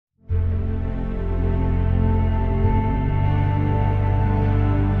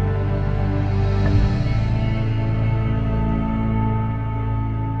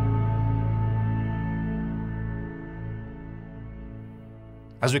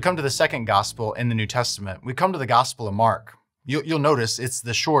As we come to the second gospel in the New Testament, we come to the Gospel of Mark. You'll notice it's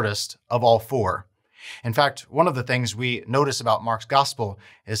the shortest of all four. In fact, one of the things we notice about Mark's gospel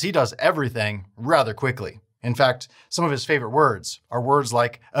is he does everything rather quickly. In fact, some of his favorite words are words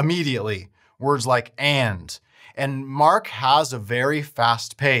like immediately, words like and Mark has a very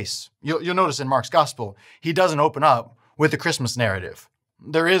fast pace. You'll notice in Mark's gospel, he doesn't open up with the Christmas narrative.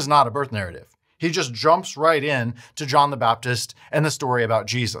 There is not a birth narrative. He just jumps right in to John the Baptist and the story about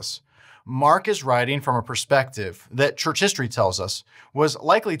Jesus. Mark is writing from a perspective that church history tells us was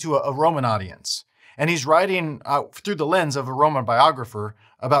likely to a Roman audience. And he's writing through the lens of a Roman biographer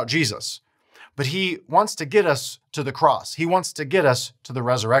about Jesus. But he wants to get us to the cross. He wants to get us to the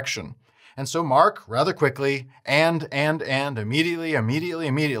resurrection. And so Mark, rather quickly, and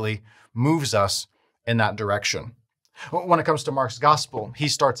immediately moves us in that direction. When it comes to Mark's gospel, he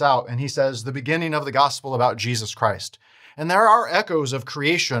starts out and he says, the beginning of the gospel about Jesus Christ. And there are echoes of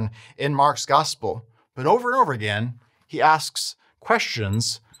creation in Mark's gospel. But over and over again, he asks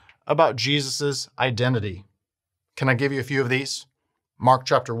questions about Jesus' identity. Can I give you a few of these? Mark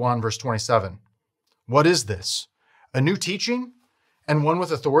chapter 1, verse 27. What is this? A new teaching and one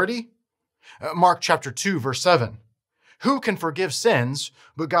with authority? Mark chapter 2, verse 7. Who can forgive sins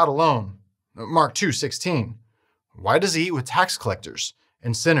but God alone? Mark 2:16. Why does he eat with tax collectors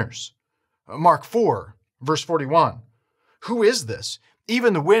and sinners? Mark 4, verse 41. Who is this?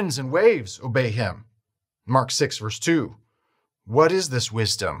 Even the winds and waves obey him. Mark 6, verse 2. What is this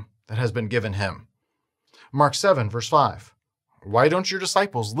wisdom that has been given him? Mark 7, verse 5. Why don't your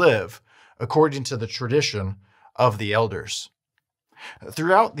disciples live according to the tradition of the elders?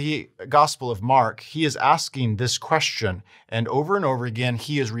 Throughout the Gospel of Mark, he is asking this question, and over again,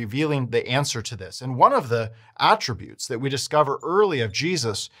 he is revealing the answer to this. And one of the attributes that we discover early of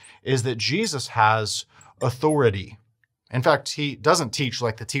Jesus is that Jesus has authority. In fact, he doesn't teach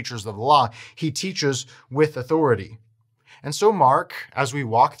like the teachers of the law. He teaches with authority. And so Mark, as we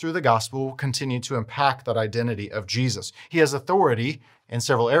walk through the gospel, will continue to unpack that identity of Jesus. He has authority in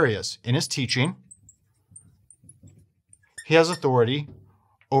several areas. In his teaching, he has authority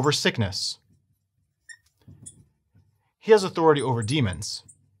over sickness. He has authority over demons.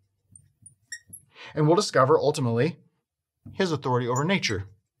 And we'll discover, ultimately, his authority over nature.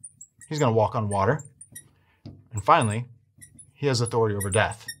 He's going to walk on water. And finally, he has authority over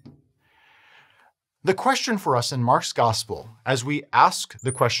death. The question for us in Mark's gospel, as we ask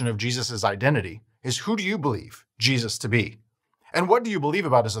the question of Jesus' identity, is who do you believe Jesus to be? And what do you believe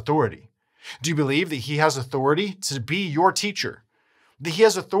about his authority? Do you believe that he has authority to be your teacher? That he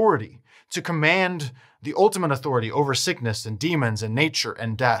has authority to command the ultimate authority over sickness and demons and nature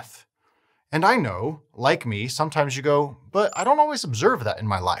and death? And I know, like me, sometimes you go, but I don't always observe that in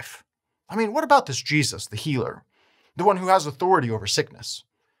my life. I mean, what about this Jesus, the healer, the one who has authority over sickness?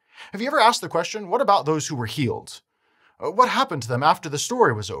 Have you ever asked the question, what about those who were healed? What happened to them after the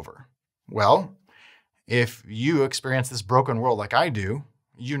story was over? Well, if you experience this broken world like I do,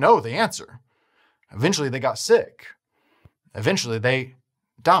 you know the answer. Eventually they got sick. Eventually they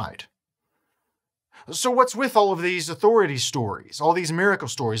died. So what's with all of these authority stories, all these miracle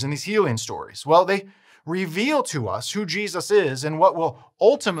stories and these healing stories? Well, they reveal to us who Jesus is and what will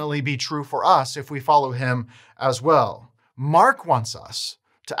ultimately be true for us if we follow him as well. Mark wants us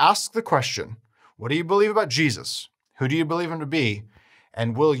to ask the question, what do you believe about Jesus? Who do you believe him to be?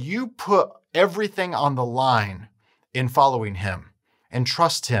 And will you put everything on the line in following him and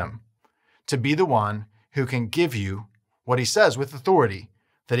trust him to be the one who can give you what he says with authority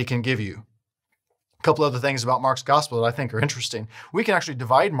that he can give you? A couple other things about Mark's gospel that I think are interesting. We can actually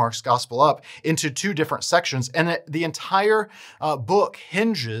divide Mark's gospel up into two different sections, and the entire book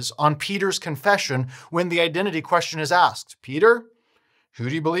hinges on Peter's confession when the identity question is asked. Peter, who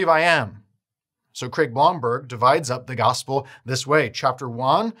do you believe I am? So Craig Blomberg divides up the gospel this way. Chapter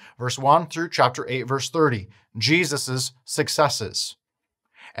 1, verse 1 through chapter 8, verse 30. Jesus' successes.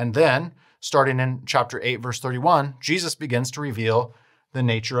 And then, starting in chapter 8, verse 31, Jesus begins to reveal the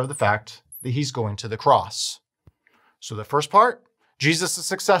nature of the fact that he's going to the cross. So the first part, Jesus'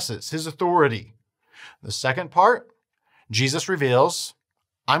 successes, his authority. The second part, Jesus reveals,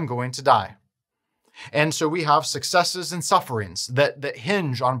 I'm going to die. And so we have successes and sufferings that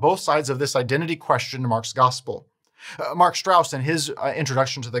hinge on both sides of this identity question in Mark's gospel. Mark Strauss, in his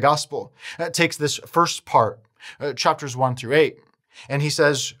introduction to the gospel, takes this first part, chapters 1 through 8, and he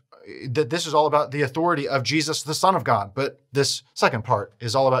says that this is all about the authority of Jesus, the Son of God. But this second part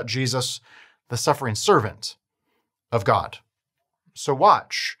is all about Jesus, the suffering servant of God. So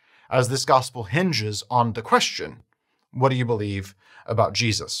watch as this gospel hinges on the question, what do you believe about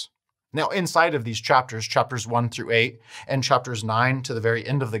Jesus? Now, inside of these chapters, chapters 1 through 8 and chapters 9 to the very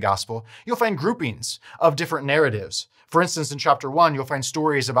end of the gospel, you'll find groupings of different narratives. For instance, in chapter 1, you'll find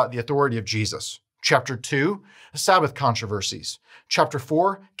stories about the authority of Jesus. Chapter 2, Sabbath controversies. Chapter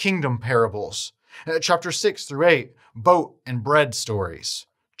 4, kingdom parables. Chapter 6 through 8, boat and bread stories.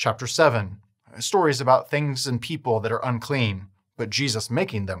 Chapter 7, stories about things and people that are unclean, but Jesus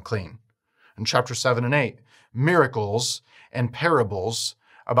making them clean. And chapter 7 and 8, miracles and parables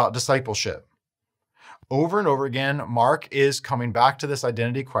about discipleship. Over and over again, Mark is coming back to this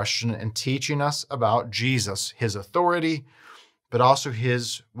identity question and teaching us about Jesus, his authority, but also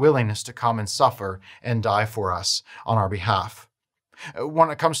his willingness to come and suffer and die for us on our behalf. When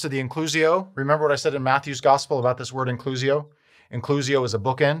it comes to the inclusio, remember what I said in Matthew's gospel about this word inclusio? Inclusio is a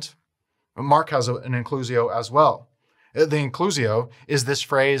bookend. Mark has an inclusio as well. The inclusio is this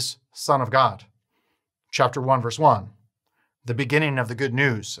phrase, Son of God. Chapter 1, verse 1. The beginning of the good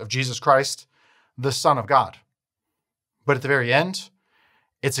news of Jesus Christ, the Son of God. But at the very end,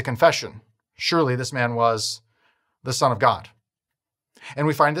 it's a confession. Surely this man was the Son of God. And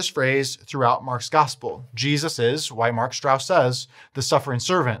we find this phrase throughout Mark's gospel. Jesus is, why Mark Strauss says, the suffering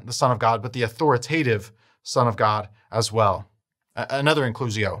servant, the Son of God, but the authoritative Son of God as well. Another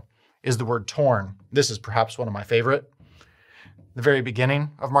inclusio is the word torn. This is perhaps one of my favorite. The very beginning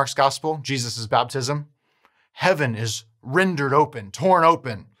of Mark's gospel, Jesus' baptism, heaven is rendered open, torn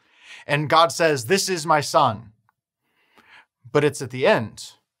open. And God says, this is my son. But it's at the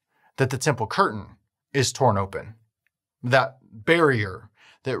end that the temple curtain is torn open. That barrier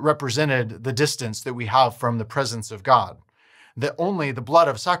that represented the distance that we have from the presence of God, that only the blood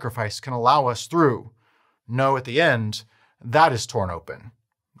of sacrifice can allow us through. No, at the end, that is torn open.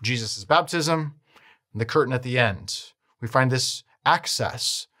 Jesus' baptism, the curtain at the end. We find this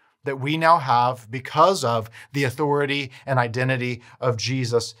access that we now have because of the authority and identity of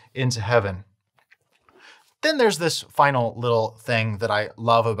Jesus into heaven. Then there's this final little thing that I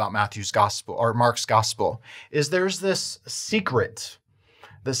love about Matthew's gospel or Mark's gospel is there's this secret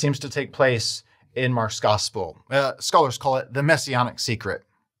that seems to take place in Mark's gospel. Scholars call it the messianic secret.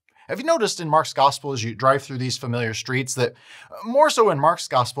 Have you noticed in Mark's gospel as you drive through these familiar streets that more so in Mark's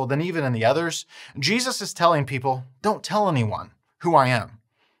gospel than even in the others, Jesus is telling people, don't tell anyone who I am.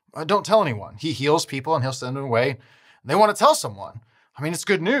 Don't tell anyone. He heals people and he'll send them away. They want to tell someone. I mean, it's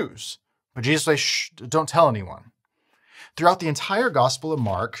good news. But Jesus says, shh, don't tell anyone. Throughout the entire Gospel of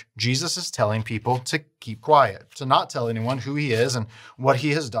Mark, Jesus is telling people to keep quiet, to not tell anyone who he is and what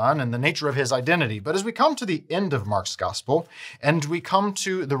he has done and the nature of his identity. But as we come to the end of Mark's Gospel and we come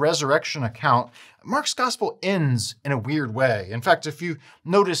to the resurrection account, Mark's Gospel ends in a weird way. In fact, if you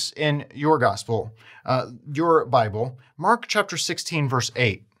notice in your Gospel, your Bible, Mark chapter 16, verse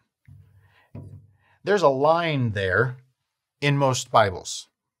 8, there's a line there in most Bibles.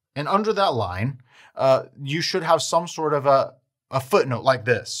 And under that line, you should have some sort of a footnote like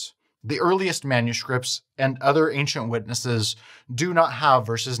this. The earliest manuscripts and other ancient witnesses do not have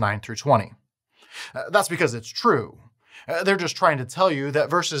verses 9 through 20. That's because it's true. They're just trying to tell you that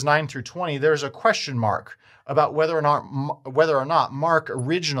verses 9 through 20, there's a question mark about whether or not Mark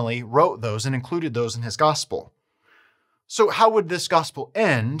originally wrote those and included those in his gospel. So how would this gospel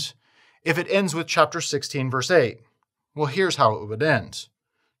end if it ends with chapter 16, verse 8? Well, here's how it would end.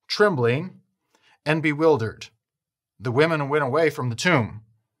 Trembling and bewildered, the women went away from the tomb.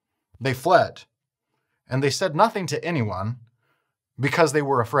 They fled, and they said nothing to anyone because they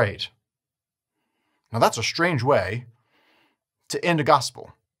were afraid. Now that's a strange way to end a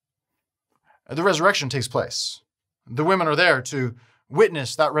gospel. The resurrection takes place. The women are there to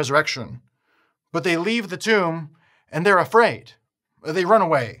witness that resurrection, but they leave the tomb and they're afraid. They run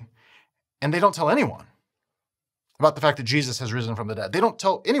away, and they don't tell anyone about the fact that Jesus has risen from the dead. They don't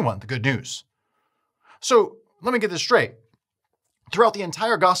tell anyone the good news. So let me get this straight. Throughout the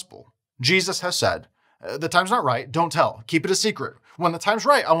entire gospel, Jesus has said, the time's not right, don't tell. Keep it a secret. When the time's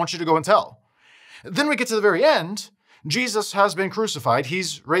right, I want you to go and tell. Then we get to the very end. Jesus has been crucified.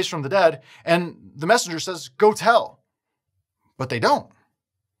 He's raised from the dead. And the messenger says, go tell. But they don't.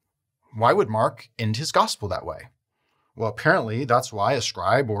 Why would Mark end his gospel that way? Well, apparently that's why a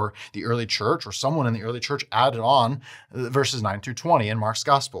scribe or the early church or someone in the early church added on verses 9 through 20 in Mark's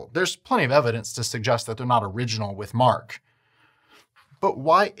gospel. There's plenty of evidence to suggest that they're not original with Mark. But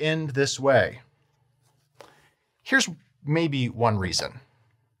why end this way? Here's maybe one reason.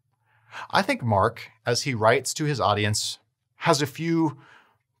 I think Mark, as he writes to his audience, has a few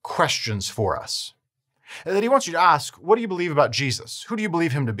questions for us that he wants you to ask. What do you believe about Jesus? Who do you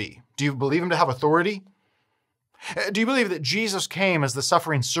believe him to be? Do you believe him to have authority? Do you believe that Jesus came as the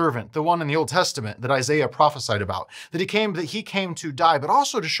suffering servant, the one in the Old Testament that Isaiah prophesied about? That he came to die, but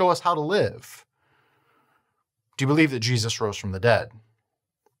also to show us how to live? Do you believe that Jesus rose from the dead?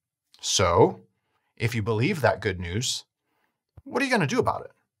 So, if you believe that good news, what are you going to do about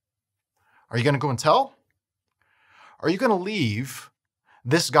it? Are you going to go and tell? Are you going to leave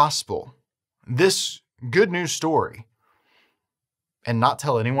this gospel, this good news story, and not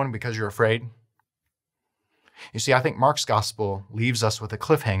tell anyone because you're afraid? You see, I think Mark's gospel leaves us with a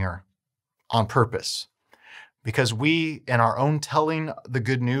cliffhanger on purpose, because we, in our own telling the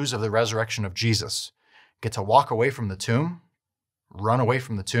good news of the resurrection of Jesus, get to walk away from the tomb, run away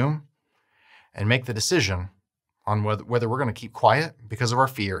from the tomb, and make the decision on whether we're going to keep quiet because of our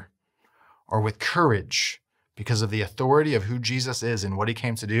fear, or with courage because of the authority of who Jesus is and what he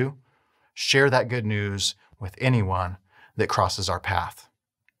came to do, share that good news with anyone that crosses our path.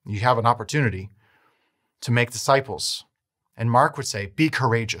 You have an opportunity to make disciples. And Mark would say, be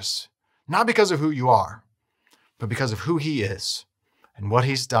courageous, not because of who you are, but because of who he is and what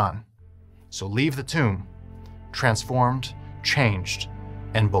he's done. So leave the tomb transformed, changed,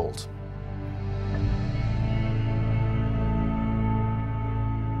 and bold.